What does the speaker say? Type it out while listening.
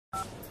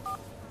Hi,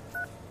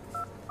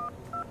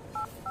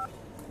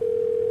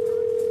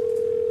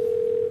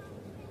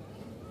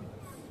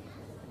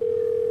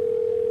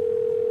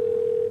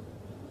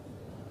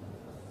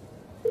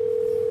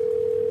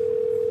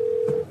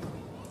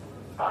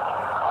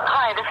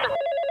 this is...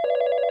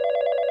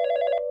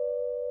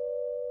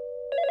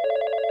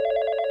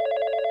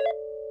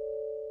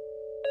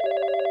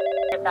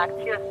 Get back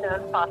to you as soon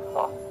as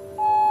possible.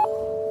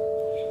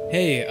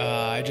 Hey,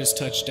 I just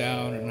touched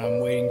down and I'm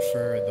waiting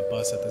for the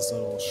bus at this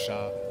little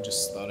shop.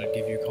 Just thought I'd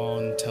give you a call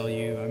and tell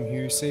you I'm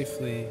here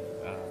safely.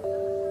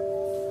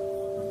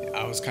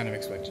 I was kind of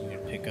expecting you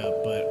to pick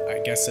up, but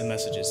I guess the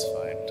message is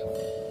fine.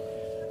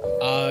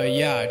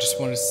 Yeah, I just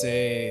want to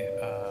say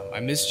I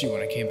missed you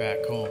when I came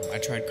back home. I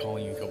tried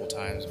calling you a couple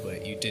times,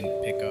 but you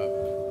didn't pick up.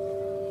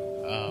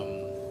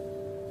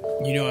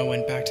 I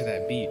went back to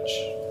that beach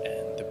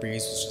and the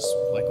breeze was just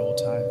like old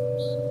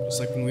times, just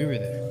like when we were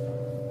there.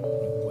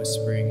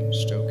 Whispering and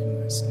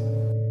stroking my skin.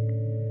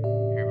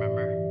 You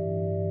remember?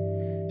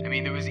 I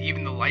mean, there was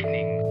even the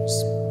lightning. It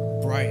was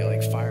bright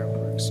like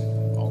fireworks,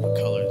 and all the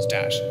colors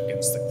dashing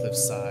against the cliff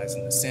sides,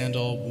 and the sand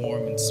all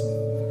warm and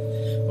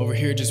smooth. Over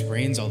here it just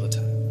rains all the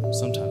time,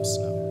 sometimes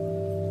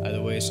snow.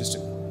 Either way, it's just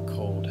a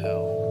cold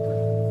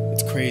hell.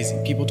 It's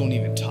crazy. People don't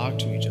even talk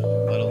to each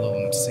other, let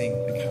alone sing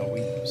like how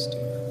we used to.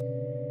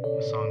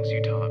 The songs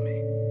you taught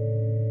me.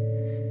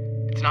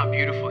 It's not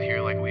beautiful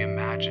here like we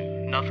imagine.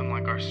 Nothing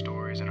like our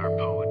stories and our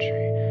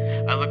poetry.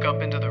 I look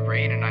up into the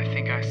rain and I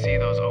think I see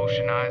those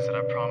ocean eyes that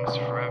I promised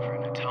forever,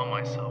 and I tell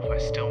myself I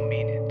still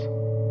mean it.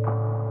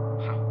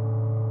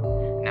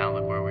 Now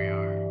look where we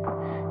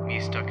are. Me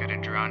stuck at a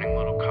drowning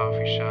little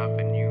coffee shop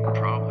and you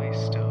probably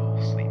still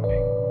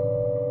sleeping.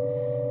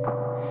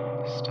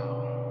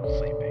 Still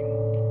sleeping.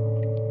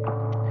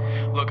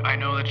 Look, I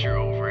know that you're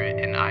over it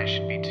and I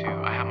should be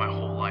too. I have my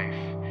whole life.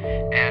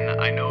 And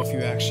I know if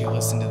you actually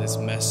listen to this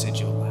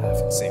message, you'll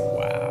laugh and say,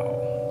 wow.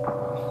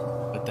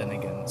 But then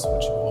again, it's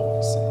what you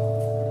always say.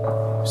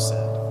 You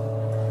said.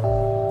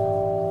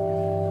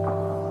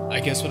 I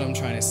guess what I'm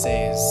trying to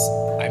say is,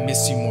 I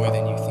miss you more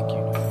than you think you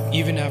do.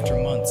 Even after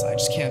months, I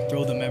just can't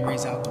throw the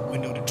memories out the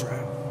window to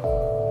drown.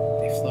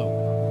 They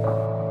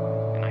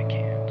float. And I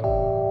can't.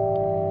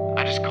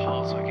 I just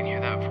called so I can hear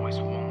that voice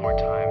one more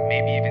time.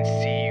 Maybe even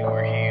see you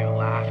or hear you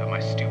laugh at my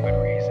stupid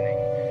reasoning.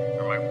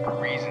 Or my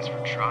reasons for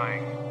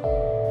trying.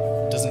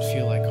 It doesn't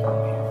feel like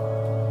home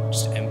here.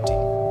 Just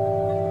empty.